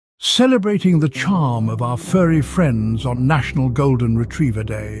Celebrating the charm of our furry friends on National Golden Retriever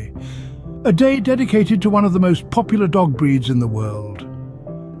Day. A day dedicated to one of the most popular dog breeds in the world.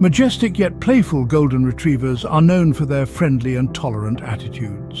 Majestic yet playful golden retrievers are known for their friendly and tolerant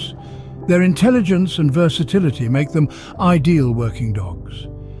attitudes. Their intelligence and versatility make them ideal working dogs.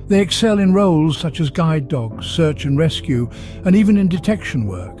 They excel in roles such as guide dogs, search and rescue, and even in detection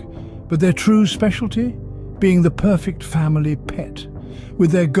work. But their true specialty? Being the perfect family pet.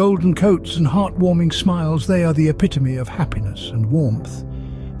 With their golden coats and heartwarming smiles, they are the epitome of happiness and warmth.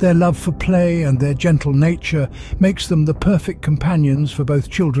 Their love for play and their gentle nature makes them the perfect companions for both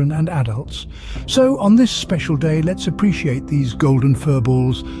children and adults. So on this special day, let's appreciate these golden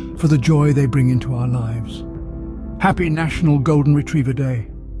furballs for the joy they bring into our lives. Happy National Golden Retriever Day.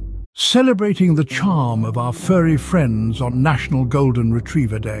 Celebrating the charm of our furry friends on National Golden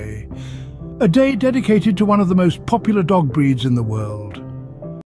Retriever Day. A day dedicated to one of the most popular dog breeds in the world.